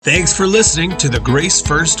Thanks for listening to the Grace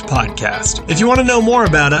First podcast. If you want to know more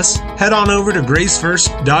about us, head on over to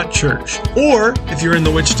gracefirst.church. Or if you're in the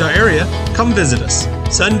Wichita area, come visit us.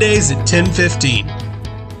 Sundays at 10:15.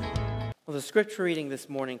 Well, the scripture reading this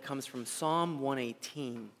morning comes from Psalm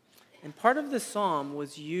 118. And part of this psalm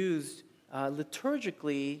was used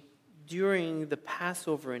liturgically during the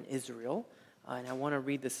Passover in Israel. And I want to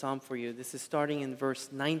read the psalm for you. This is starting in verse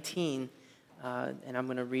 19. And I'm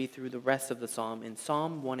going to read through the rest of the psalm in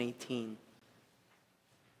Psalm 118.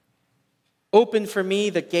 Open for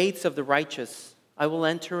me the gates of the righteous. I will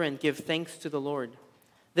enter and give thanks to the Lord.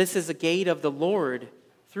 This is a gate of the Lord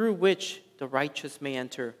through which the righteous may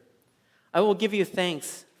enter. I will give you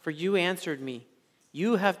thanks, for you answered me.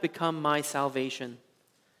 You have become my salvation.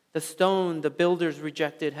 The stone the builders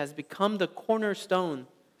rejected has become the cornerstone.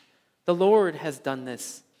 The Lord has done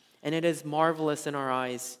this, and it is marvelous in our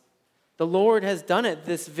eyes. The Lord has done it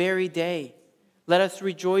this very day. Let us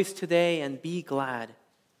rejoice today and be glad.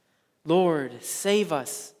 Lord, save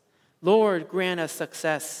us. Lord, grant us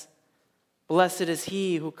success. Blessed is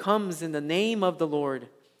he who comes in the name of the Lord.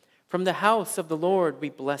 From the house of the Lord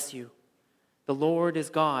we bless you. The Lord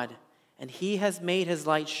is God, and he has made his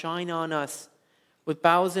light shine on us. With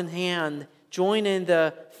bows in hand, join in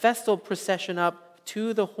the festal procession up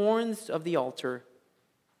to the horns of the altar.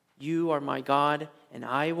 You are my God, and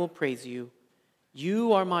I will praise you.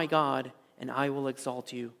 You are my God, and I will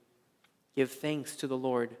exalt you. Give thanks to the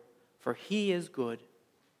Lord, for he is good.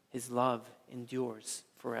 His love endures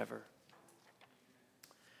forever.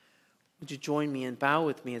 Would you join me and bow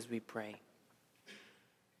with me as we pray?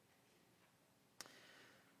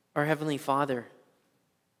 Our Heavenly Father,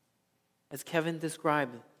 as Kevin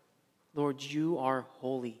described, Lord, you are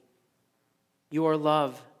holy. You are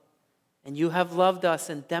love. And you have loved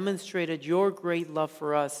us and demonstrated your great love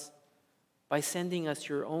for us by sending us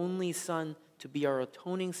your only Son to be our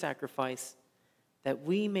atoning sacrifice, that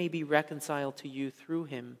we may be reconciled to you through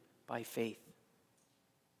him by faith.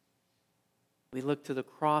 We look to the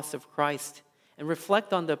cross of Christ and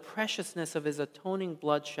reflect on the preciousness of his atoning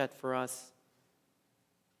blood shed for us.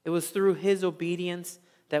 It was through his obedience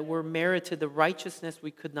that we're merited the righteousness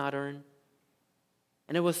we could not earn.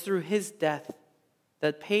 And it was through his death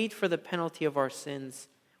that paid for the penalty of our sins,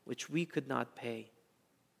 which we could not pay.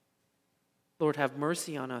 Lord, have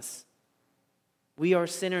mercy on us. We are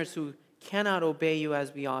sinners who cannot obey you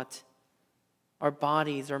as we ought. Our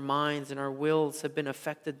bodies, our minds, and our wills have been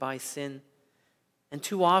affected by sin. And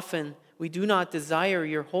too often, we do not desire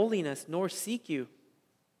your holiness nor seek you.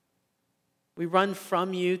 We run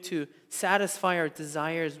from you to satisfy our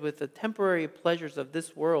desires with the temporary pleasures of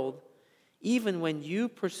this world, even when you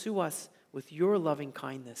pursue us with your loving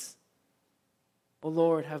kindness. O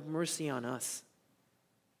Lord, have mercy on us.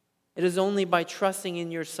 It is only by trusting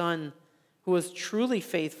in your Son, who was truly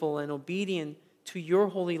faithful and obedient to your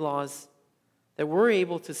holy laws, that we're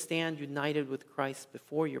able to stand united with Christ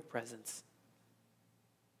before your presence.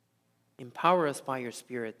 Empower us by your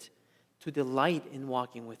Spirit to delight in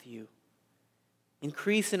walking with you.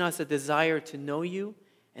 Increase in us a desire to know you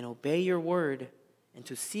and obey your word and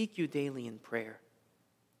to seek you daily in prayer.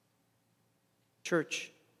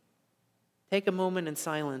 Church, take a moment in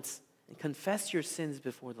silence and confess your sins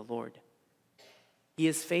before the Lord. He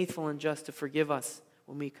is faithful and just to forgive us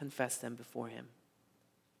when we confess them before him.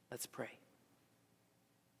 Let's pray.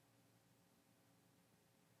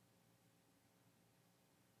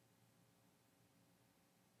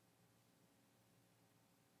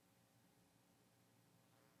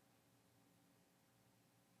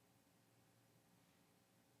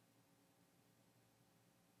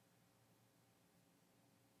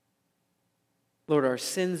 Lord, our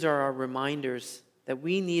sins are our reminders that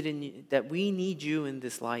we need you in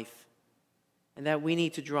this life, and that we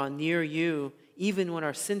need to draw near you even when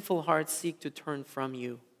our sinful hearts seek to turn from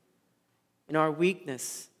you. In our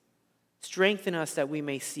weakness, strengthen us that we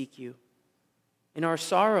may seek you. In our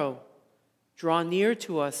sorrow, draw near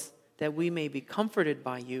to us that we may be comforted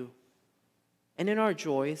by you. And in our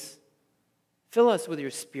joys, fill us with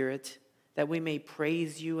your Spirit that we may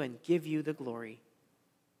praise you and give you the glory.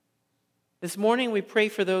 This morning we pray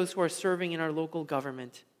for those who are serving in our local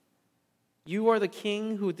government. You are the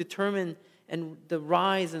King who determined the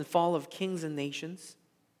rise and fall of kings and nations.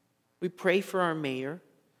 We pray for our mayor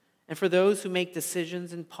and for those who make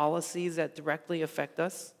decisions and policies that directly affect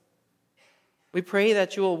us. We pray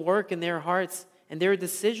that you will work in their hearts and their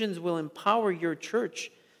decisions will empower your church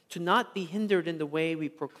to not be hindered in the way we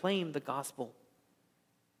proclaim the gospel.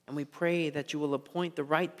 And we pray that you will appoint the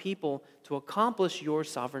right people to accomplish your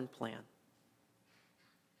sovereign plan.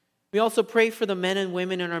 We also pray for the men and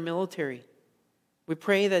women in our military. We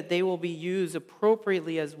pray that they will be used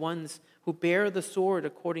appropriately as ones who bear the sword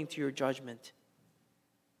according to your judgment.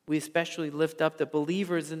 We especially lift up the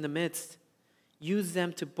believers in the midst. Use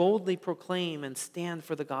them to boldly proclaim and stand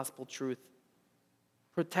for the gospel truth.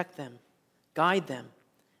 Protect them, guide them,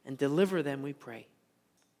 and deliver them, we pray.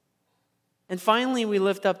 And finally, we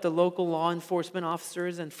lift up the local law enforcement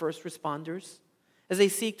officers and first responders as they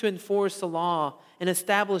seek to enforce the law and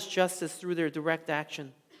establish justice through their direct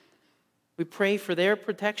action. We pray for their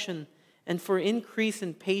protection and for increase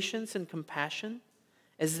in patience and compassion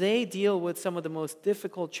as they deal with some of the most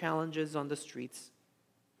difficult challenges on the streets.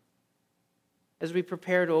 As we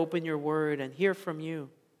prepare to open your word and hear from you,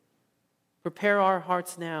 prepare our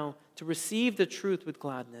hearts now to receive the truth with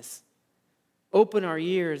gladness. Open our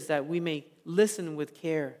ears that we may listen with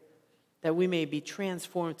care, that we may be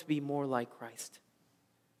transformed to be more like Christ.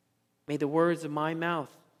 May the words of my mouth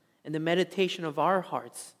and the meditation of our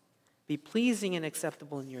hearts be pleasing and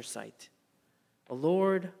acceptable in your sight. O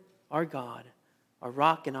Lord, our God, our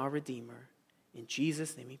rock and our Redeemer, in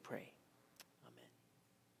Jesus' name we pray.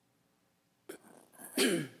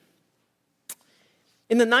 Amen.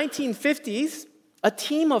 In the 1950s, a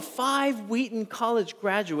team of 5 Wheaton College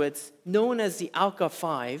graduates, known as the Auca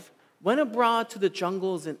 5, went abroad to the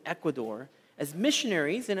jungles in Ecuador as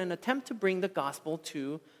missionaries in an attempt to bring the gospel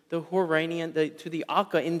to the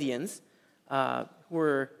Auca Indians, who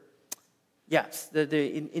were,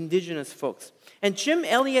 the indigenous folks. And Jim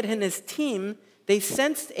Elliot and his team, they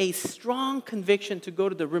sensed a strong conviction to go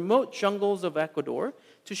to the remote jungles of Ecuador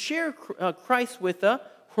to share Christ with the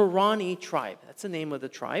Huaorani tribe. That's the name of the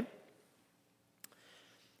tribe.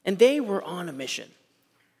 And they were on a mission.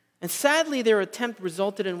 And sadly, their attempt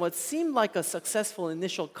resulted in what seemed like a successful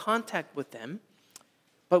initial contact with them,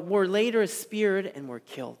 but were later speared and were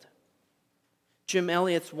killed. Jim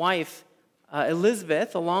Elliot's wife,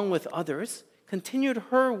 Elizabeth, along with others, continued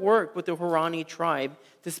her work with the Huaorani tribe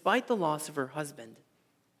despite the loss of her husband.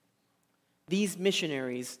 These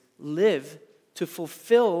missionaries live to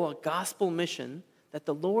fulfill a gospel mission that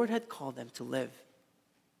the Lord had called them to live.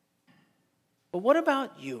 But what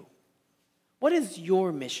about you? What is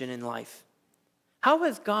your mission in life? How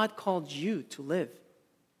has God called you to live?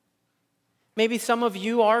 Maybe some of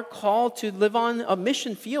you are called to live on a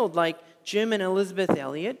mission field like Jim and Elizabeth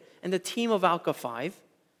Elliot and the team of Auca 5,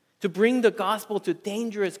 to bring the gospel to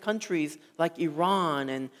dangerous countries like Iran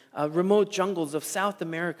and remote jungles of South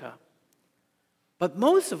America. But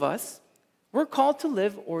most of us, we're called to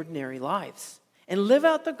live ordinary lives and live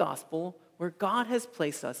out the gospel where God has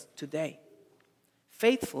placed us today,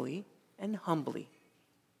 faithfully and humbly.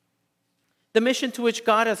 The mission to which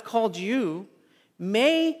God has called you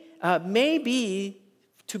may be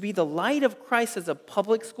to be the light of Christ as a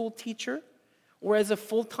public school teacher or as a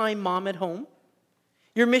full-time mom at home.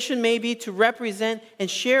 Your mission may be to represent and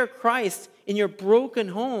share Christ in your broken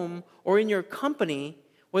home or in your company,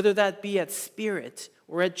 whether that be at Spirit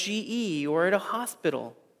or at GE or at a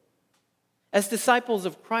hospital. As disciples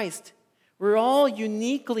of Christ, we're all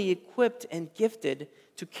uniquely equipped and gifted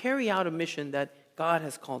to carry out a mission that God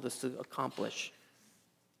has called us to accomplish.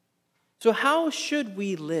 So how should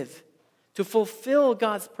we live to fulfill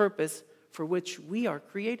God's purpose for which we are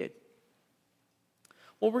created?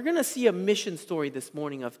 Well, we're going to see a mission story this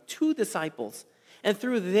morning of 2 disciples. And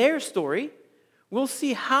through their story, we'll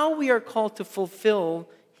see how we are called to fulfill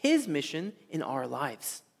His mission in our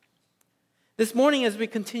lives. This morning, as we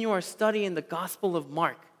continue our study in the Gospel of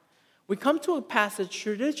Mark, we come to a passage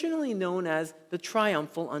traditionally known as the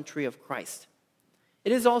triumphal entry of Christ.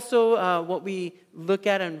 It is also what we look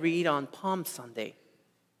at and read on Palm Sunday.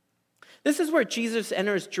 This is where Jesus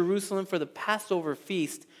enters Jerusalem for the Passover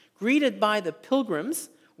feast, greeted by the pilgrims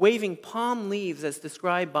waving palm leaves as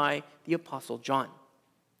described by the Apostle John.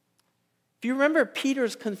 If you remember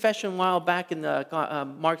Peter's confession a while back in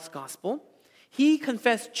Mark's Gospel, he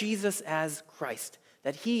confessed Jesus as Christ,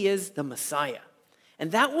 that he is the Messiah.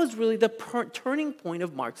 And that was really the turning point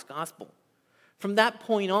of Mark's Gospel. From that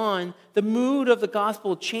point on, the mood of the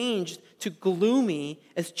Gospel changed to gloomy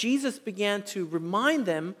as Jesus began to remind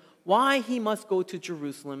them why he must go to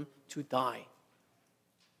Jerusalem to die.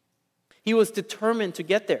 He was determined to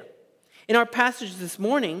get there. In our passage this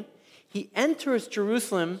morning, he enters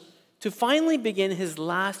Jerusalem to finally begin his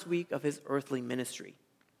last week of his earthly ministry.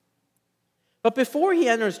 But before he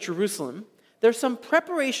enters Jerusalem, there's some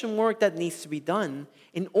preparation work that needs to be done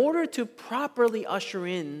in order to properly usher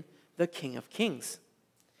in the King of Kings.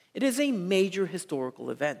 It is a major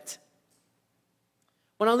historical event.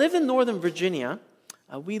 When I lived in Northern Virginia,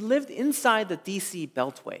 we lived inside the D.C.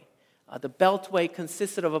 Beltway. The Beltway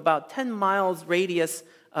consisted of about 10 miles radius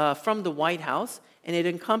from the White House, and it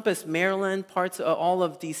encompassed Maryland, parts of all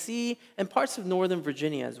of D.C., and parts of Northern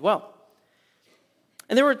Virginia as well.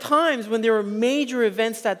 And there were times when there were major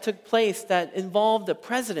events that took place that involved the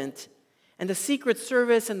president, and the Secret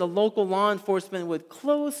Service and the local law enforcement would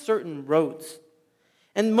close certain roads.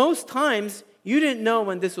 And most times, you didn't know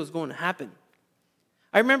when this was going to happen.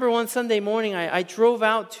 I remember one Sunday morning, I drove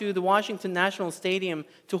out to the Washington National Stadium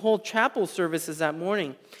to hold chapel services that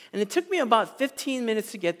morning. And it took me about 15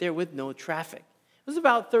 minutes to get there with no traffic. It was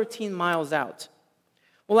about 13 miles out.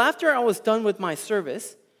 Well, after I was done with my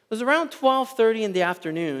service, it was around 12:30 in the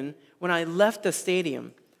afternoon when I left the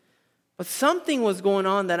stadium. But something was going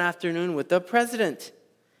on that afternoon with the president.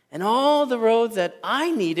 And all the roads that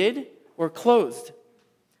I needed were closed.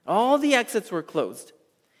 All the exits were closed.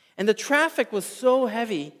 And the traffic was so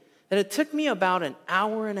heavy that it took me about an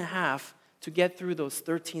hour and a half to get through those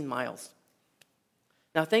 13 miles.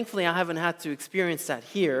 Now, thankfully, I haven't had to experience that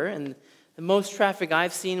here. And the most traffic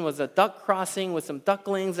I've seen was a duck crossing with some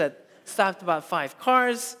ducklings that stopped about 5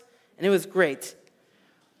 cars, and it was great.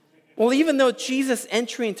 Well, even though Jesus'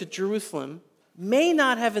 entry into Jerusalem may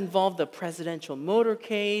not have involved a presidential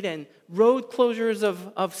motorcade and road closures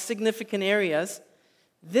of significant areas,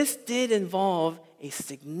 this did involve a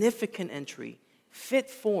significant entry fit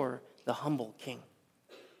for the humble king.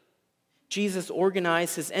 Jesus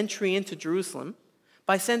organized his entry into Jerusalem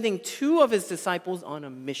by sending 2 of his disciples on a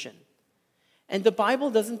mission. And the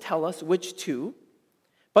Bible doesn't tell us which 2,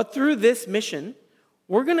 but through this mission,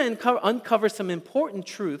 we're going to uncover some important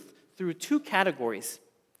truth through 2 categories.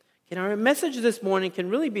 And our message this morning can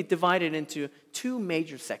really be divided into 2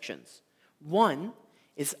 major sections. One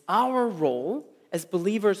is our role as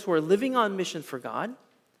believers who are living on mission for God.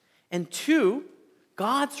 And 2,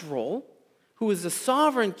 God's role, who is the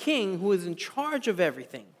sovereign king who is in charge of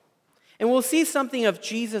everything. And we'll see something of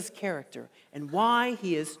Jesus' character and why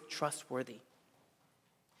he is trustworthy.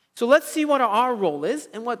 So let's see what our role is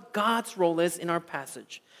and what God's role is in our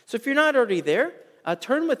passage. So if you're not already there,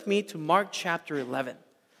 turn with me to Mark chapter 11.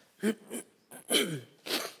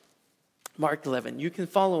 Mark 11. You can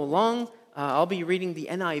follow along. I'll be reading the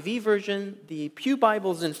NIV version. The pew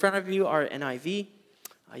Bibles in front of you are NIV.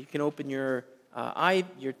 You can open your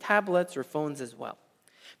tablets or phones as well.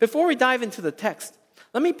 Before we dive into the text,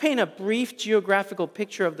 let me paint a brief geographical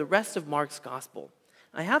picture of the rest of Mark's gospel.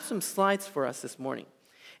 I have some slides for us this morning.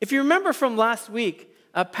 If you remember from last week,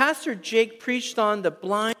 Pastor Jake preached on the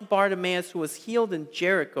blind Bartimaeus who was healed in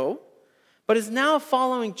Jericho, but is now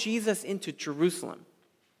following Jesus into Jerusalem.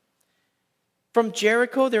 From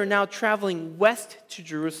Jericho, they're now traveling west to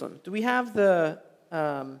Jerusalem. Do we have the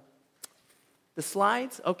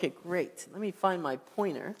slides? Okay, great. Let me find my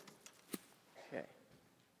pointer.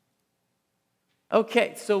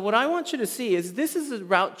 Okay, so what I want you to see is this is the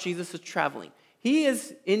route Jesus is traveling. He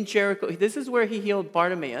is in Jericho. This is where he healed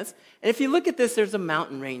Bartimaeus. And if you look at this, there's a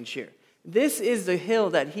mountain range here. This is the hill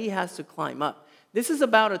that he has to climb up. This is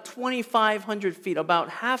about a 2,500 feet, about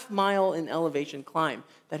half mile in elevation climb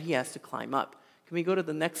that he has to climb up. Can we go to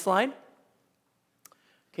the next slide?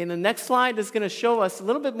 Okay, and the next slide is going to show us a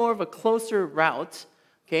little bit more of a closer route.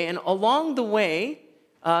 Okay, and along the way,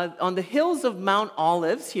 on the hills of Mount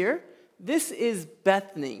Olives here, this is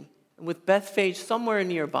Bethany, with Bethphage somewhere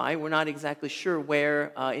nearby. We're not exactly sure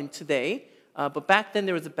where in today, but back then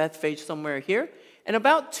there was a Bethphage somewhere here. And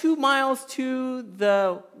about 2 miles to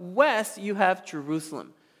the west, you have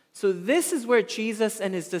Jerusalem. So this is where Jesus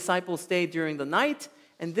and his disciples stayed during the night,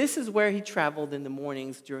 and this is where he traveled in the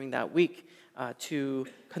mornings during that week to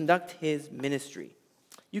conduct his ministry.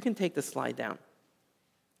 You can take the slide down.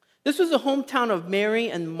 This was the hometown of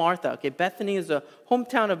Mary and Martha. Okay, Bethany is a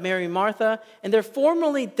hometown of Mary and Martha, and their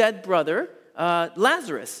formerly dead brother,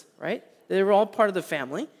 Lazarus, right? They were all part of the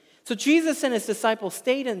family. So Jesus and his disciples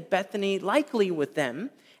stayed in Bethany, likely with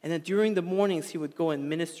them, and then during the mornings he would go and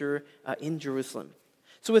minister in Jerusalem.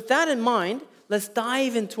 So with that in mind, let's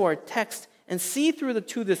dive into our text and see through the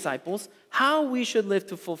 2 disciples how we should live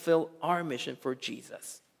to fulfill our mission for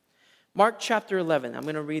Jesus. Mark chapter 11, I'm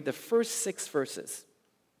going to read the first 6 verses.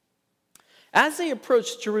 As they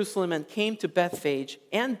approached Jerusalem and came to Bethphage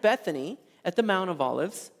and Bethany at the Mount of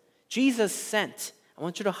Olives, Jesus sent. I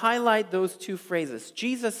want you to highlight those 2 phrases.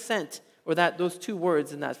 Jesus sent, or those 2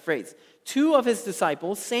 words in that phrase. 2 of his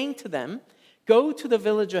disciples, saying to them, "Go to the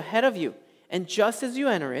village ahead of you, and just as you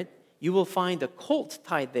enter it, you will find a colt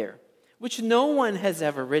tied there, which no one has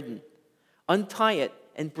ever ridden. Untie it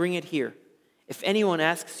and bring it here. If anyone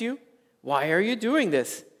asks you, 'Why are you doing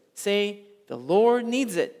this?' say, 'The Lord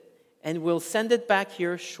needs it, and we'll send it back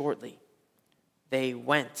here shortly.'" They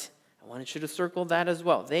went. I wanted you to circle that as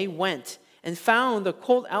well. They went and found the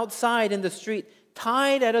colt outside in the street,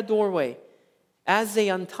 tied at a doorway. As they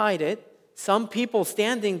untied it, some people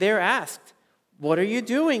standing there asked, "What are you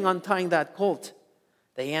doing untying that colt?"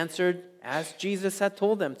 They answered as Jesus had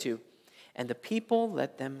told them to, and the people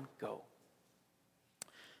let them go.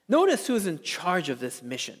 Notice who's in charge of this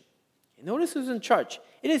mission. Notice who's in charge.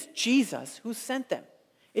 It is Jesus who sent them.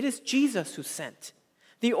 It is Jesus who sent.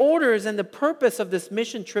 The orders and the purpose of this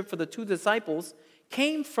mission trip for the two disciples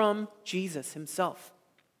came from Jesus himself.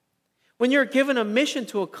 When you're given a mission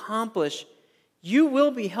to accomplish, you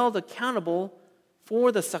will be held accountable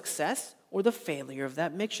for the success or the failure of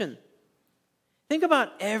that mission. Think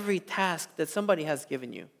about every task that somebody has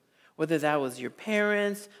given you, whether that was your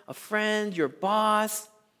parents, a friend, your boss.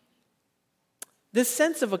 This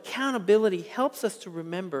sense of accountability helps us to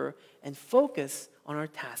remember and focus on our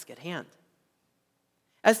task at hand.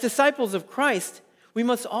 As disciples of Christ, we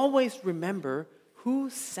must always remember who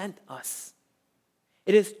sent us.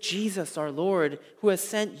 It is Jesus our Lord who has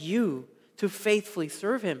sent you to faithfully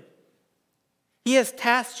serve him. He has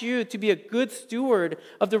tasked you to be a good steward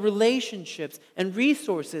of the relationships and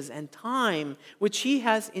resources and time which he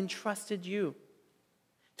has entrusted you,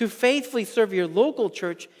 to faithfully serve your local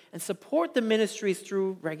church and support the ministries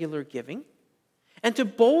through regular giving, and to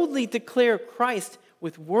boldly declare Christ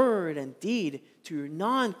with word and deed to your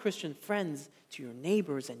non-Christian friends, to your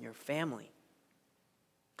neighbors and your family.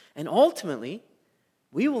 And ultimately,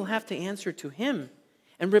 we will have to answer to him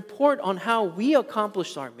and report on how we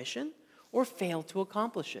accomplished our mission or failed to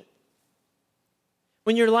accomplish it.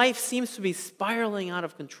 When your life seems to be spiraling out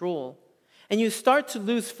of control and you start to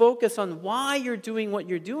lose focus on why you're doing what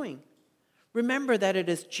you're doing, remember that it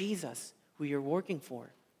is Jesus who you're working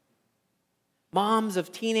for. Moms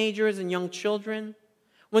of teenagers and young children,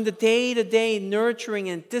 when the day-to-day nurturing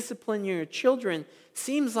and disciplining your children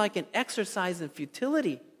seems like an exercise in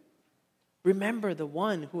futility, remember the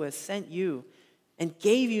one who has sent you and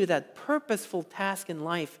gave you that purposeful task in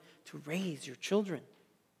life to raise your children.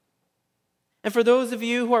 And for those of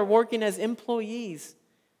you who are working as employees,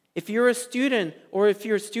 if you're a student or if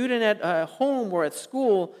you're a student at home or at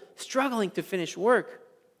school struggling to finish work,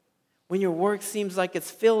 when your work seems like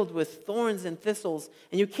it's filled with thorns and thistles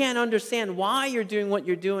and you can't understand why you're doing what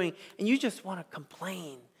you're doing and you just want to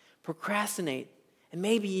complain, procrastinate, and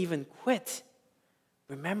maybe even quit,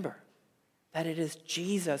 remember that it is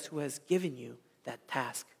Jesus who has given you that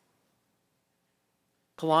task.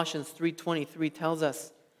 Colossians 3:23 tells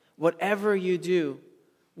us, "Whatever you do,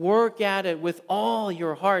 work at it with all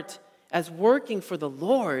your heart, as working for the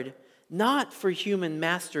Lord, not for human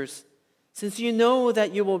masters, since you know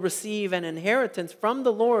that you will receive an inheritance from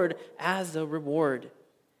the Lord as a reward.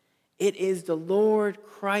 It is the Lord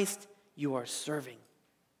Christ you are serving."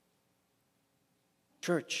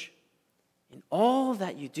 Church, in all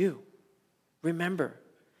that you do, remember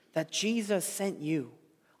that Jesus sent you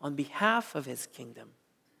on behalf of his kingdom.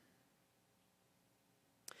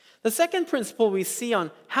 The second principle we see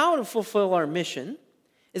on how to fulfill our mission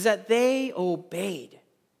is that they obeyed.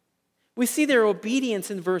 We see their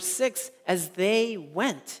obedience in verse 6 as they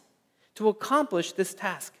went to accomplish this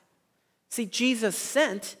task. See, Jesus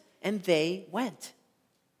sent and they went.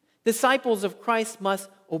 Disciples of Christ must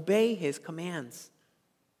obey his commands.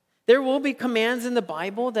 There will be commands in the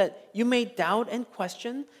Bible that you may doubt and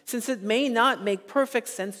question, since it may not make perfect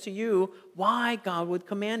sense to you why God would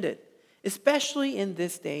command it, especially in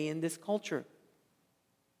this day, in this culture.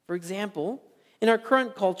 For example, in our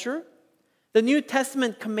current culture, the New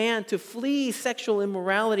Testament command to flee sexual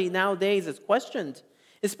immorality nowadays is questioned,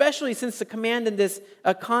 especially since the command in this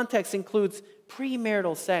context includes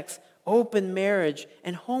premarital sex, open marriage,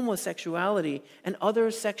 and homosexuality, and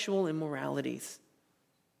other sexual immoralities.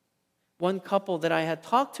 One couple that I had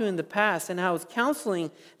talked to in the past and I was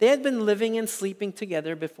counseling, they had been living and sleeping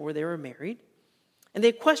together before they were married. And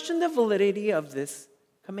they questioned the validity of this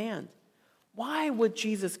command. Why would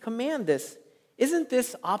Jesus command this? Isn't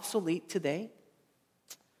this obsolete today?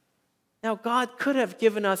 Now, God could have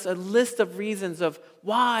given us a list of reasons of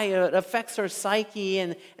why it affects our psyche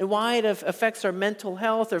and why it affects our mental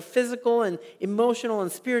health, or physical and emotional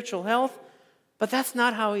and spiritual health, but that's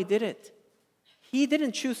not how he did it. He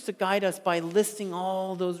didn't choose to guide us by listing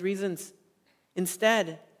all those reasons.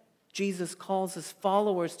 Instead, Jesus calls his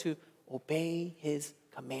followers to obey his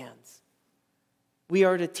commands. We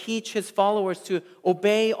are to teach his followers to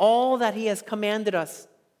obey all that he has commanded us.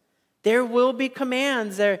 There will be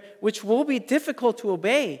commands there which will be difficult to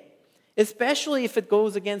obey, especially if it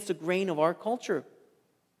goes against the grain of our culture.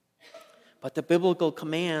 But the biblical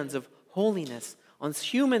commands of holiness, on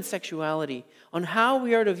human sexuality, on how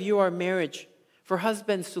we are to view our marriage, for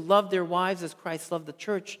husbands to love their wives as Christ loved the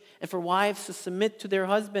church, and for wives to submit to their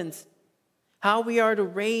husbands, how we are to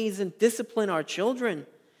raise and discipline our children,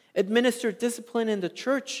 administer discipline in the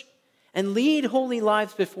church, and lead holy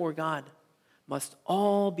lives before God must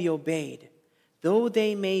all be obeyed, though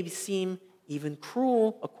they may seem even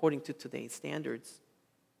cruel according to today's standards.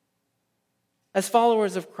 As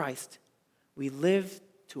followers of Christ, we live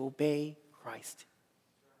to obey Christ.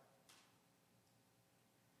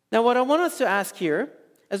 Now, what I want us to ask here,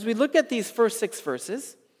 as we look at these first 6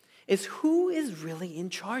 verses, is who is really in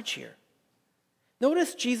charge here?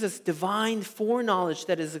 Notice Jesus' divine foreknowledge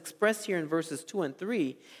that is expressed here in verses 2 and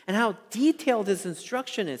 3, and how detailed his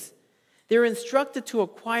instruction is. They're instructed to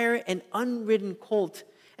acquire an unridden colt,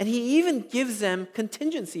 and he even gives them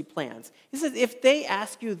contingency plans. He says, if they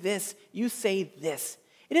ask you this, you say this.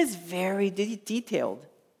 It is very detailed.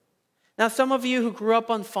 Now, some of you who grew up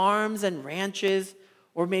on farms and ranches,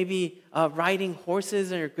 or maybe riding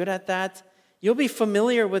horses and you're good at that, you'll be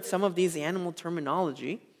familiar with some of these animal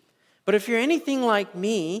terminology. But if you're anything like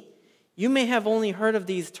me, you may have only heard of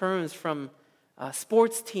these terms from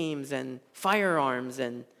sports teams and firearms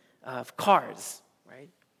and cars, right?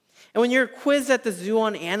 And when you're quizzed at the zoo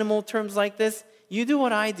on animal terms like this, you do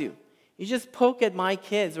what I do. You just poke at my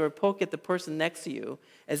kids or poke at the person next to you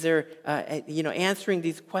as they're answering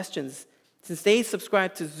these questions, since they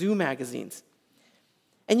subscribe to zoo magazines.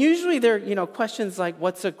 And usually they're questions like,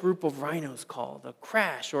 what's a group of rhinos called? A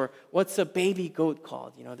crash. Or what's a baby goat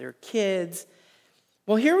called? They're kids.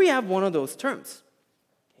 Well, here we have one of those terms.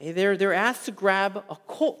 Okay, they're asked to grab a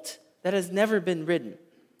colt that has never been ridden.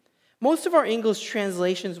 Most of our English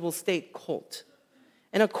translations will state colt.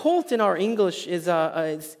 And a colt in our English is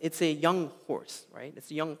it's a young horse, right? It's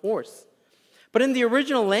a young horse. But in the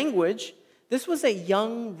original language, this was a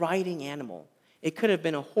young riding animal. It could have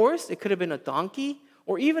been a horse, it could have been a donkey,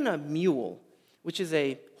 or even a mule, which is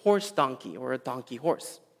a horse donkey or a donkey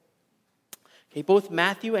horse. Okay, both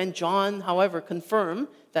Matthew and John, however, confirm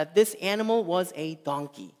that this animal was a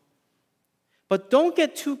donkey. But don't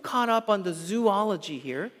get too caught up on the zoology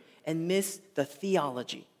here and miss the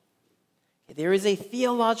theology. Okay, there is a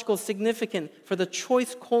theological significance for the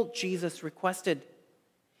choice colt Jesus requested.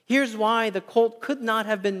 Here's why the colt could not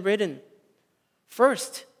have been ridden.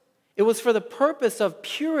 First, it was for the purpose of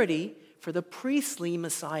purity for the priestly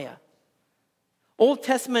Messiah. Old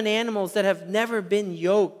Testament animals that have never been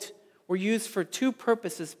yoked were used for 2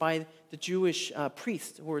 purposes by the Jewish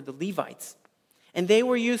priests, who were the Levites. And they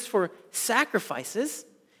were used for sacrifices,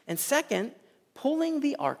 and second, pulling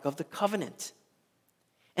the Ark of the Covenant.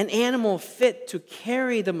 An animal fit to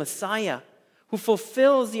carry the Messiah, who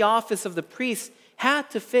fulfills the office of the priest, had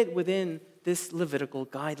to fit within this Levitical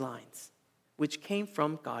guidelines, which came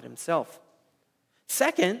from God himself.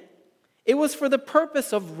 Second, it was for the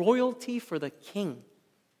purpose of royalty for the king.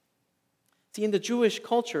 See, in the Jewish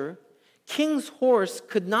culture, king's horse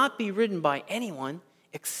could not be ridden by anyone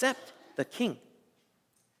except the king.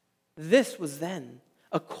 This was then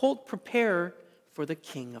a colt prepared for the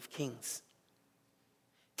King of Kings.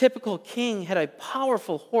 Typical king had a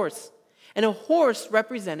powerful horse, and a horse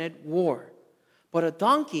represented war, but a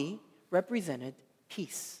donkey represented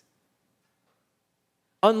peace.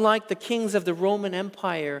 Unlike the kings of the Roman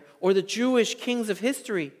Empire or the Jewish kings of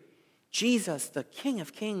history, Jesus, the King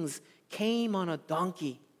of Kings, came on a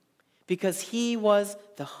donkey because he was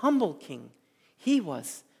the humble king. He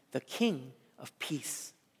was the King of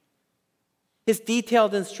Peace. His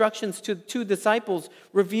detailed instructions to 2 disciples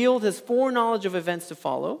revealed his foreknowledge of events to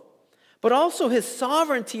follow, but also his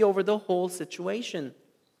sovereignty over the whole situation.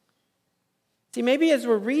 See, maybe as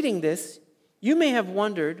we're reading this, you may have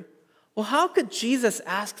wondered, well, how could Jesus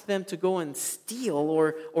ask them to go and steal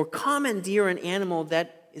or commandeer an animal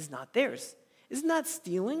that is not theirs? Isn't that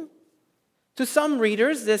stealing? To some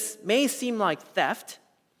readers, this may seem like theft.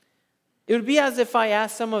 It would be as if I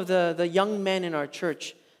asked some of the young men in our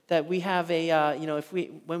church that we have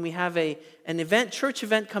when we have an church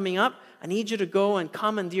event coming up, I need you to go and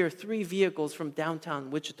commandeer 3 vehicles from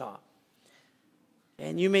downtown Wichita.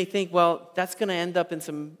 And you may think, well, that's going to end up in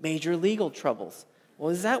some major legal troubles. Well,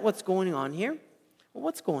 is that what's going on here? Well,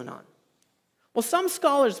 what's going on? Well, some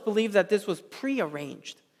scholars believe that this was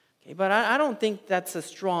prearranged. Okay, but I don't think that's a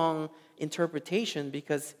strong interpretation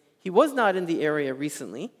because he was not in the area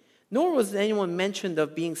recently, nor was anyone mentioned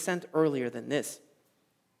of being sent earlier than this.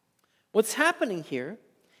 What's happening here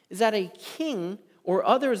is that a king or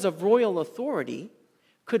others of royal authority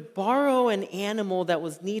could borrow an animal that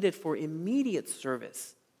was needed for immediate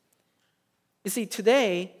service. You see,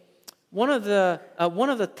 today, one of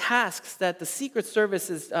the tasks that the Secret Service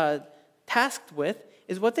is tasked with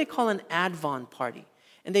is what they call an advon party.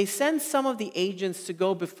 And they send some of the agents to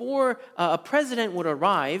go before a president would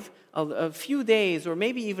arrive, a few days or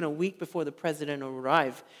maybe even a week before the president will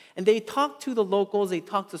arrive. And they talk to the locals, they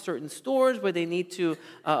talk to certain stores where they need to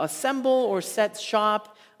assemble or set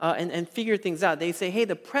shop and figure things out. They say, hey,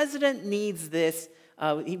 the president needs this.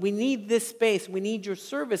 We need this space. We need your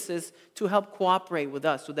services to help cooperate with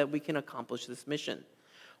us so that we can accomplish this mission.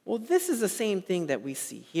 Well, this is the same thing that we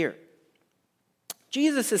see here.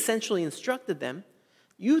 Jesus essentially instructed them,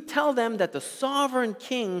 you tell them that the sovereign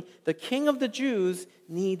king, the king of the Jews,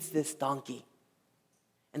 needs this donkey.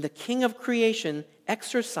 And the king of creation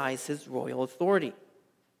exercises his royal authority.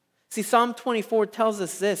 See, Psalm 24 tells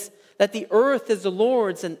us this, that the earth is the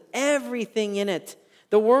Lord's and everything in it,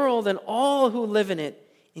 the world and all who live in it,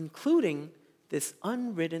 including this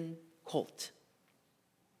unridden colt.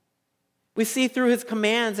 We see through his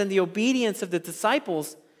commands and the obedience of the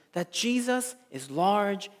disciples that Jesus is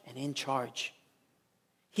large and in charge.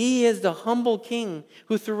 He is the humble king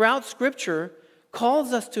who throughout Scripture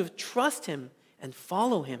calls us to trust him and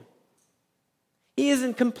follow him. He is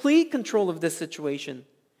in complete control of this situation.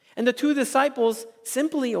 And the two disciples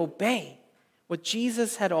simply obey what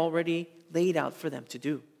Jesus had already laid out for them to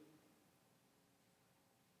do.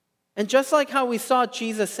 And just like how we saw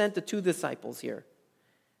Jesus sent the two disciples here,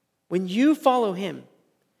 when you follow him,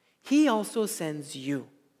 he also sends you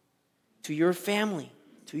to your family,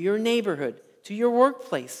 to your neighborhood, to your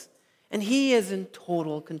workplace, and he is in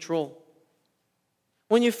total control.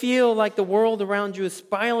 When you feel like the world around you is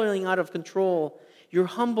spiraling out of control, your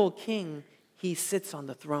humble king, he sits on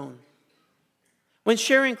the throne. When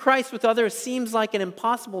sharing Christ with others seems like an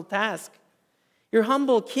impossible task, your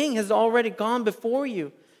humble king has already gone before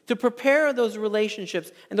you to prepare those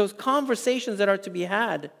relationships and those conversations that are to be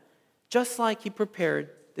had, just like he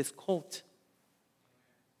prepared this colt.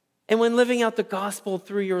 And when living out the gospel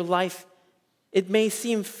through your life, it may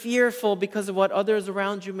seem fearful because of what others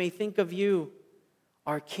around you may think of you.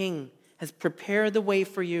 Our King has prepared the way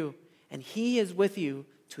for you, and he is with you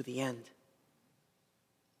to the end.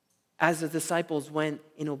 As the disciples went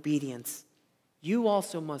in obedience, you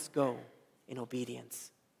also must go in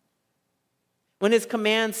obedience. When his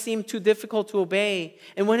commands seem too difficult to obey,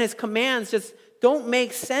 and when his commands just don't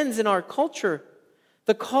make sense in our culture,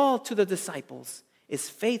 the call to the disciples is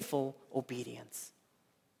faithful obedience.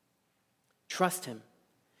 Trust him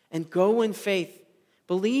and go in faith,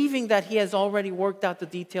 believing that he has already worked out the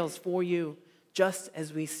details for you, just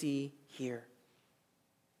as we see here.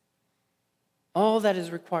 All that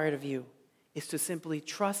is required of you is to simply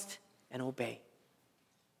trust and obey.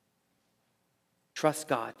 Trust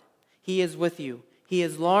God. He is with you. He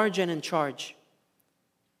is large and in charge.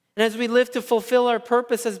 And as we live to fulfill our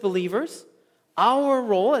purpose as believers, our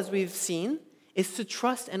role, as we've seen, is to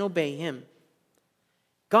trust and obey him.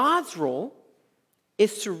 God's role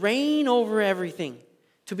is to reign over everything,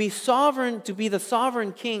 to be sovereign, to be the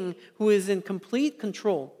sovereign king who is in complete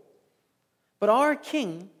control. But our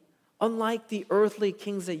king, unlike the earthly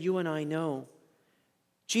kings that you and I know,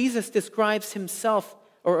 Jesus describes himself,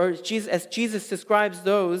 as Jesus describes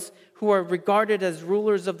those who are regarded as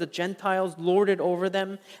rulers of the Gentiles, lorded over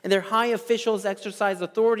them, and their high officials exercise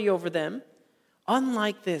authority over them.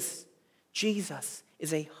 Unlike this, Jesus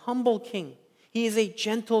is a humble king. He is a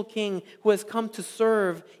gentle king who has come to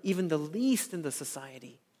serve even the least in the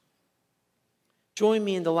society. Join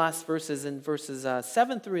me in the last verses, in verses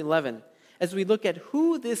 7 through 11, as we look at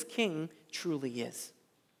who this king truly is.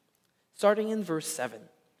 Starting in verse 7.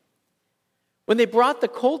 When they brought the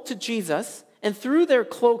colt to Jesus and threw their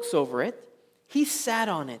cloaks over it, he sat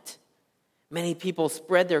on it. Many people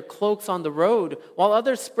spread their cloaks on the road, while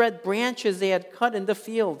others spread branches they had cut in the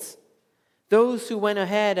fields. Those who went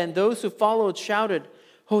ahead and those who followed shouted,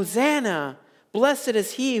 "Hosanna! Blessed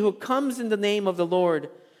is he who comes in the name of the Lord.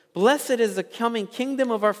 Blessed is the coming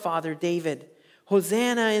kingdom of our father David.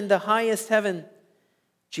 Hosanna in the highest heaven."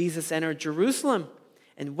 Jesus entered Jerusalem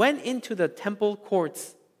and went into the temple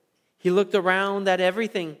courts. He looked around at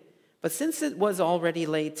everything, but since it was already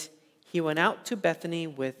late, he went out to Bethany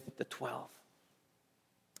with the 12.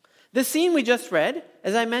 The scene we just read,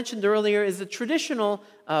 as I mentioned earlier, is the traditional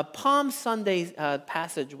Palm Sunday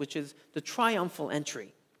passage, which is the triumphal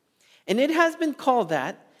entry. And it has been called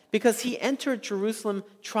that because he entered Jerusalem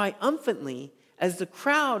triumphantly as the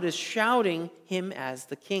crowd is shouting him as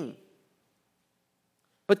the king.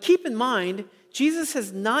 But keep in mind, Jesus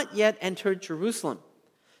has not yet entered Jerusalem.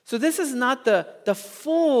 So this is not the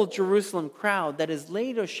full Jerusalem crowd that is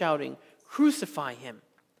later shouting, "Crucify him."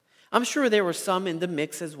 I'm sure there were some in the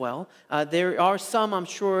mix as well. There are some, I'm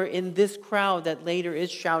sure, in this crowd that later is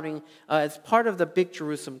shouting as part of the big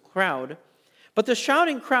Jerusalem crowd. But the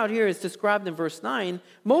shouting crowd here is described in verse 9,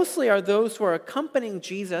 mostly are those who are accompanying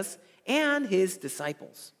Jesus and his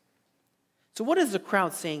disciples. So what is the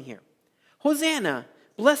crowd saying here? Hosanna,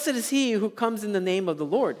 blessed is he who comes in the name of the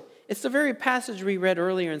Lord. It's the very passage we read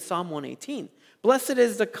earlier in Psalm 118. Blessed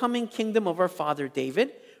is the coming kingdom of our father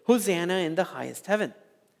David. Hosanna in the highest heaven.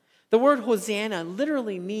 The word Hosanna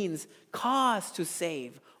literally means cause to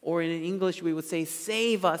save, or in English we would say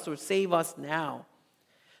save us or save us now.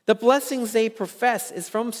 The blessings they profess is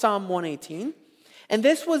from Psalm 118, and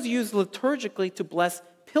this was used liturgically to bless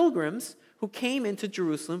pilgrims who came into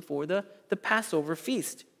Jerusalem for the Passover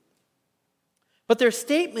feast. But their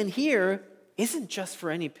statement here isn't just for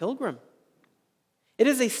any pilgrim. It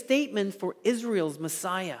is a statement for Israel's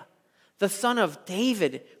Messiah, the son of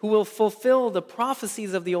David, who will fulfill the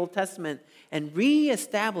prophecies of the Old Testament and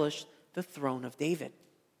reestablish the throne of David.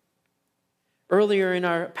 Earlier in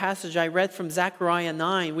our passage, I read from Zechariah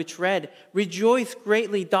 9, which read, "Rejoice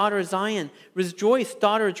greatly, daughter Zion. Rejoice,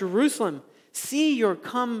 daughter Jerusalem. See, your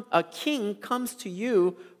king comes to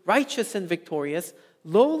you, righteous and victorious,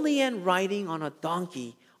 lowly and riding on a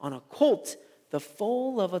donkey, on a colt, the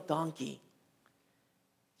foal of a donkey."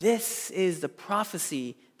 This is the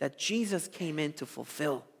prophecy that Jesus came in to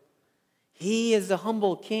fulfill. He is the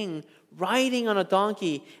humble king riding on a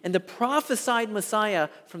donkey and the prophesied Messiah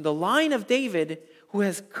from the line of David who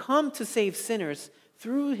has come to save sinners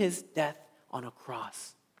through his death on a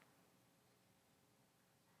cross.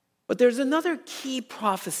 But there's another key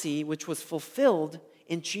prophecy which was fulfilled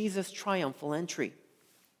in Jesus' triumphal entry.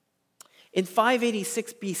 In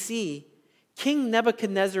 586 BC, King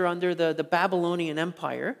Nebuchadnezzar, under the Babylonian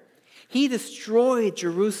Empire, he destroyed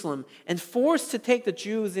Jerusalem and forced to take the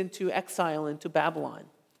Jews into exile into Babylon.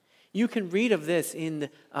 You can read of this in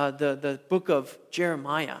the book of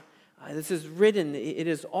Jeremiah. This is written, it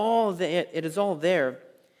is all there,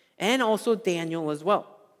 and also Daniel as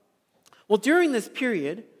well. Well, during this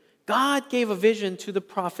period, God gave a vision to the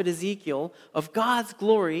prophet Ezekiel of God's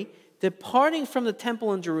glory departing from the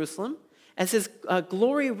temple in Jerusalem as his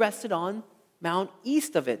glory rested on Mount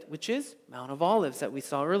east of it, which is Mount of Olives that we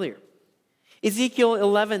saw earlier. Ezekiel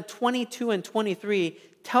 11:22 and 23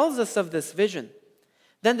 tells us of this vision.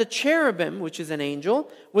 Then the cherubim, which is an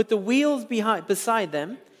angel, with the wheels beside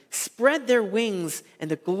them, spread their wings,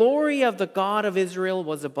 and the glory of the God of Israel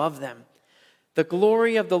was above them. The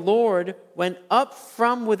glory of the Lord went up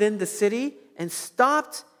from within the city and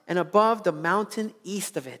stopped and above the mountain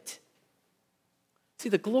east of it. See,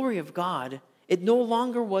 the glory of God, it no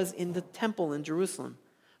longer was in the temple in Jerusalem,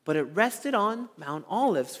 but it rested on Mount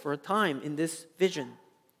Olives for a time in this vision.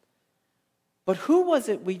 But who was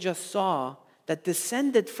it we just saw that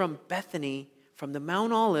descended from Bethany, from the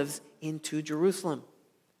Mount Olives, into Jerusalem?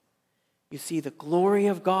 You see, the glory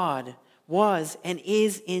of God was and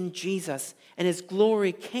is in Jesus, and his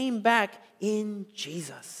glory came back in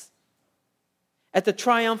Jesus. At the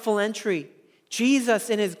triumphal entry, Jesus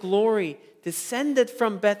in his glory descended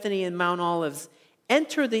from Bethany and Mount Olives,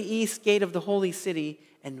 entered the east gate of the holy city,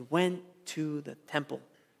 and went to the temple.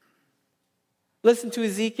 Listen to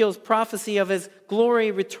Ezekiel's prophecy of his glory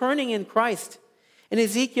returning in Christ. In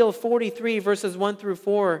Ezekiel 43, verses 1 through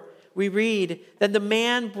 4, we read that the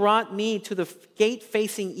man brought me to the gate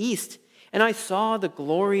facing east, and I saw the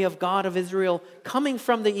glory of God of Israel coming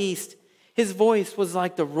from the east. His voice was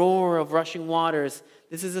like the roar of rushing waters.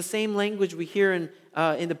 This is the same language we hear in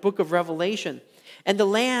the book of Revelation. And the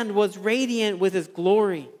land was radiant with his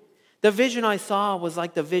glory. The vision I saw was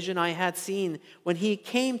like the vision I had seen when he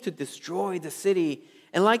came to destroy the city,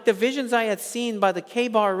 and like the visions I had seen by the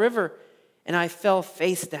Kebar River, and I fell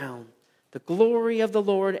face down. The glory of the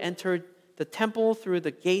Lord entered the temple through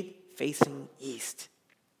the gate facing east.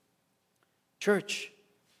 Church,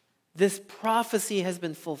 this prophecy has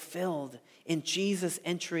been fulfilled in Jesus'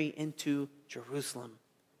 entry into Jerusalem.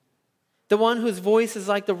 The one whose voice is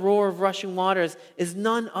like the roar of rushing waters is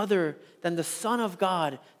none other than the Son of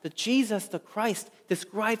God, the Jesus, the Christ,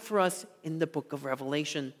 described for us in the book of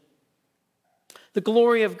Revelation. The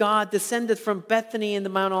glory of God descended from Bethany in the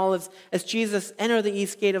Mount Olives as Jesus entered the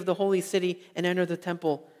east gate of the holy city and entered the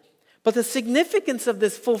temple. But the significance of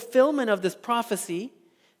this fulfillment of this prophecy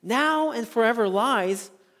now and forever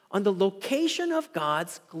lies on the location of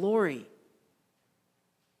God's glory.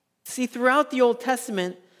 See, throughout the Old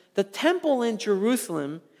Testament, the temple in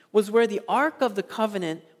Jerusalem was where the Ark of the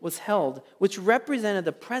Covenant was held, which represented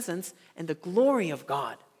the presence and the glory of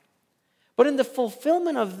God. But in the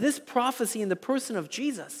fulfillment of this prophecy in the person of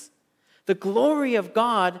Jesus, the glory of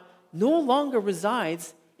God no longer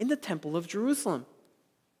resides in the temple of Jerusalem.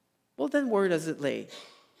 Well, then where does it lay?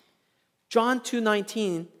 John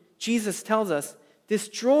 2:19, Jesus tells us,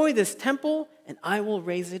 destroy this temple, and I will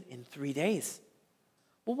raise it in 3 days."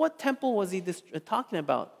 Well, what temple was he talking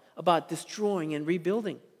about? About destroying and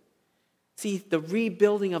rebuilding. See, the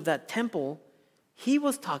rebuilding of that temple, he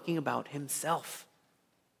was talking about himself.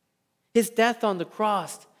 His death on the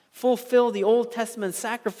cross fulfilled the Old Testament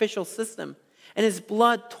sacrificial system, and his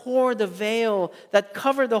blood tore the veil that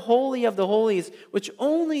covered the Holy of the Holies, which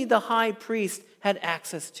only the high priest had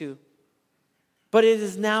access to. But it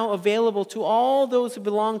is now available to all those who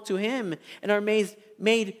belong to him and are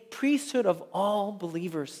made priesthood of all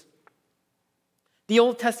believers. The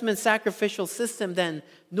Old Testament sacrificial system then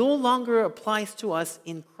no longer applies to us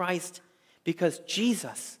in Christ because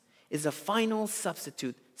Jesus is a final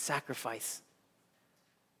substitute sacrifice.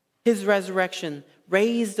 His resurrection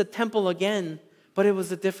raised the temple again, but it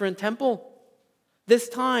was a different temple. This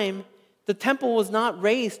time, the temple was not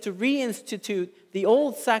raised to reinstitute the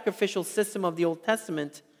old sacrificial system of the Old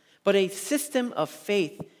Testament, but a system of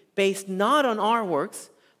faith based not on our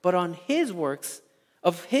works, but on his works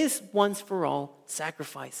of his once-for-all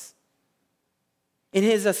sacrifice. In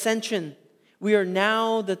his ascension, we are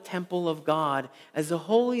now the temple of God as the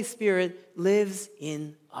Holy Spirit lives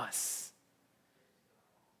in us.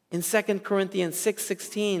 In 2 Corinthians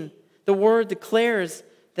 6:16, the word declares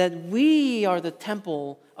that we are the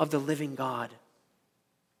temple of the living God.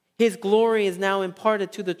 His glory is now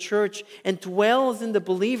imparted to the church and dwells in the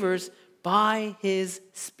believers by his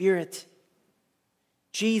Spirit.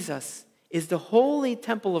 Jesus is the holy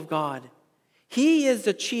temple of God. He is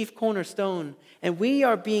the chief cornerstone, and we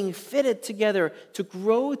are being fitted together to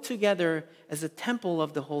grow together as a temple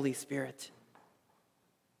of the Holy Spirit.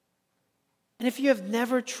 And if you have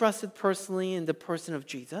never trusted personally in the person of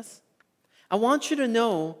Jesus, I want you to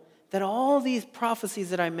know that all these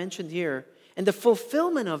prophecies that I mentioned here and the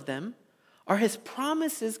fulfillment of them are his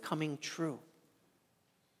promises coming true.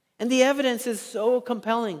 And the evidence is so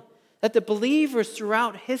compelling that the believers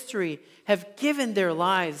throughout history have given their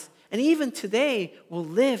lives, and even today will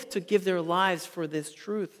live to give their lives for this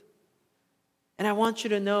truth. And I want you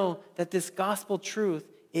to know that this gospel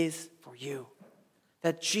truth is for you,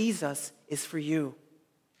 that Jesus is for you.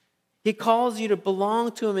 He calls you to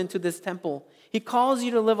belong to him into this temple. He calls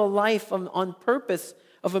you to live a life on purpose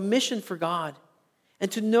of a mission for God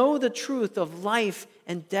and to know the truth of life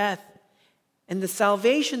and death and the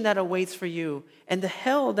salvation that awaits for you and the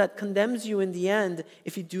hell that condemns you in the end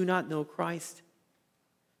if you do not know Christ.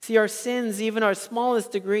 See, our sins, even our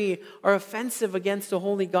smallest degree, are offensive against the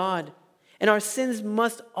holy God, and our sins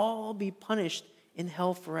must all be punished in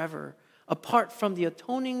hell forever, apart from the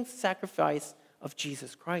atoning sacrifice of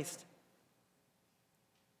Jesus Christ.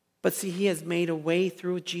 But see, he has made a way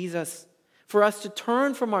through Jesus for us to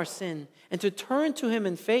turn from our sin and to turn to him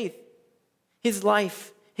in faith. His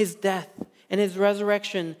life, his death, and his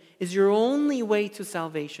resurrection is your only way to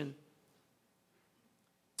salvation.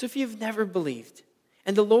 So if you've never believed,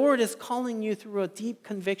 and the Lord is calling you through a deep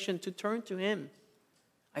conviction to turn to him,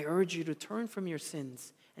 I urge you to turn from your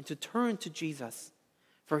sins and to turn to Jesus,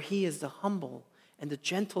 for he is the humble and the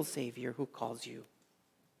gentle Savior who calls you.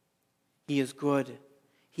 He is good.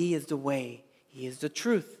 He is the way. He is the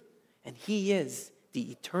truth. And he is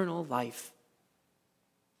the eternal life.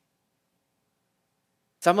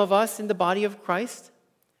 Some of us in the body of Christ,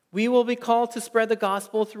 we will be called to spread the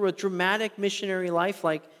gospel through a dramatic missionary life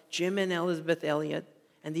like Jim and Elizabeth Elliot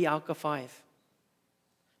and the Alka Five.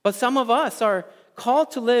 But some of us are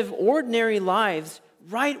called to live ordinary lives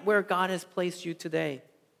right where God has placed you today.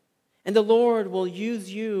 And the Lord will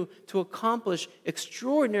use you to accomplish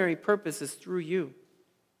extraordinary purposes through you.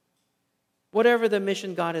 Whatever the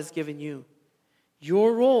mission God has given you,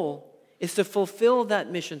 your role is to fulfill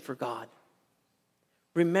that mission for God.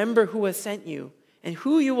 Remember who has sent you and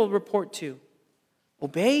who you will report to.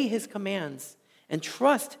 Obey his commands and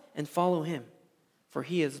trust and follow him, for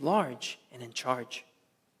he is large and in charge.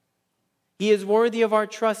 He is worthy of our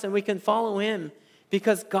trust, and we can follow him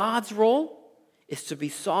because God's role is to be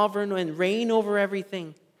sovereign and reign over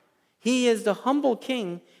everything. He is the humble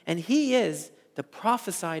king, and he is the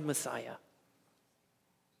prophesied Messiah.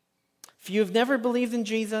 If you've never believed in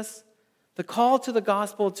Jesus, the call to the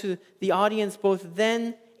gospel to the audience both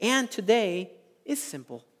then and today is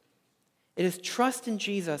simple. It is trust in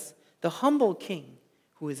Jesus, the humble king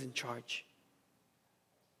who is in charge.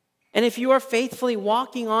 And if you are faithfully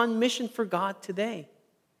walking on mission for God today,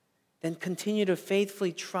 then continue to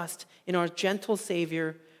faithfully trust in our gentle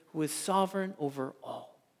Savior who is sovereign over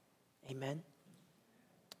all. Amen.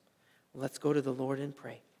 Let's go to the Lord and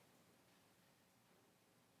pray.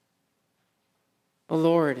 O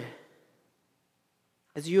Lord,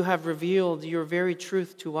 as you have revealed your very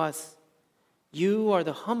truth to us, you are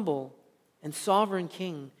the humble and sovereign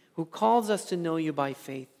King who calls us to know you by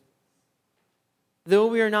faith. Though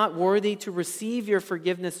we are not worthy to receive your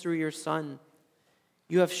forgiveness through your Son,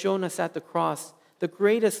 you have shown us at the cross the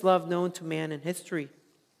greatest love known to man in history.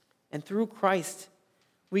 And through Christ,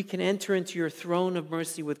 we can enter into your throne of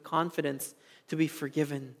mercy with confidence to be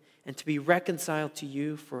forgiven and to be reconciled to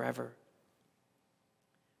you forever.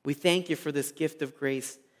 We thank you for this gift of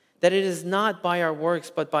grace, that it is not by our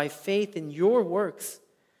works, but by faith in your works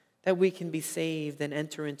that we can be saved and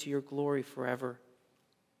enter into your glory forever.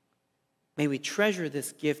 May we treasure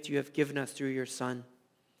this gift you have given us through your Son.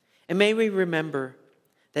 And may we remember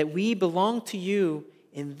that we belong to you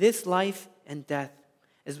in this life and death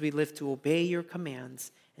as we live to obey your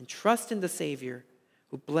commands and trust in the Savior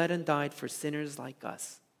who bled and died for sinners like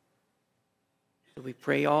us. So we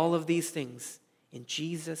pray all of these things in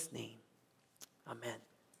Jesus' name. Amen.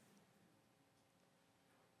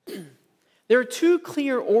 There are two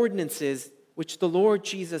clear ordinances which the Lord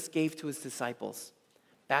Jesus gave to his disciples: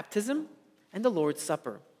 baptism and the Lord's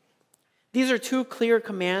Supper. These are two clear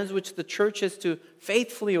commands which the church is to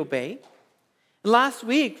faithfully obey. Last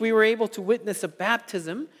week, we were able to witness a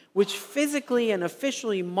baptism which physically and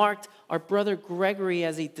officially marked our brother Gregory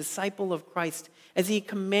as a disciple of Christ, as he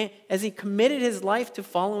committed his life to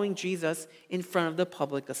following Jesus in front of the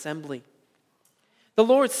public assembly. The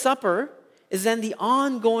Lord's Supper is then the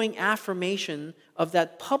ongoing affirmation of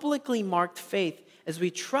that publicly marked faith as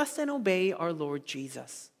we trust and obey our Lord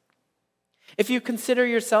Jesus. If you consider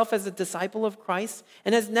yourself as a disciple of Christ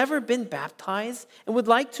and has never been baptized and would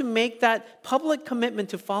like to make that public commitment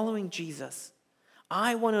to following Jesus,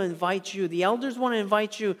 I want to invite you, the elders want to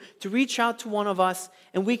invite you to reach out to one of us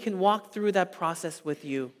and we can walk through that process with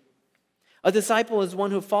you. A disciple is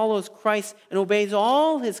one who follows Christ and obeys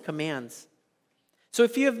all his commands. So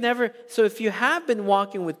if you have been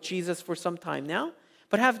walking with Jesus for some time now,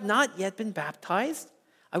 but have not yet been baptized,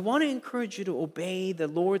 I want to encourage you to obey the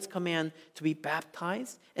Lord's command to be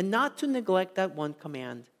baptized and not to neglect that one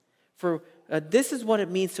command. For this is what it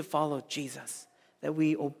means to follow Jesus, that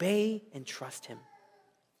we obey and trust him.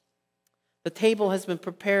 The table has been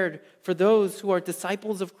prepared for those who are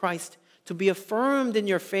disciples of Christ to be affirmed in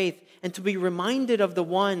your faith and to be reminded of the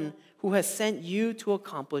one who has sent you to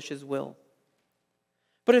accomplish his will.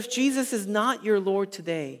 But if Jesus is not your Lord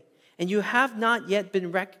today, and you have not yet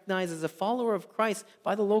been recognized as a follower of Christ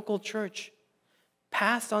by the local church,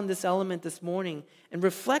 pass on this element this morning and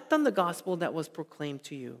reflect on the gospel that was proclaimed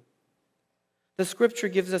to you. The scripture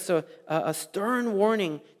gives us a stern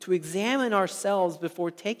warning to examine ourselves before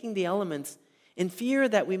taking the elements in fear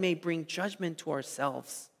that we may bring judgment to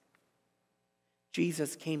ourselves.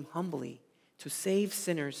 Jesus came humbly to save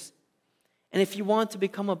sinners. And if you want to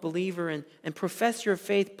become a believer and profess your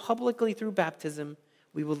faith publicly through baptism,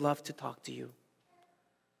 we would love to talk to you.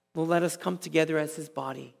 Well, let us come together as his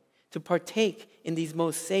body to partake in these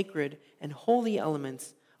most sacred and holy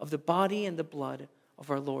elements of the body and the blood of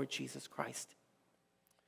our Lord Jesus Christ.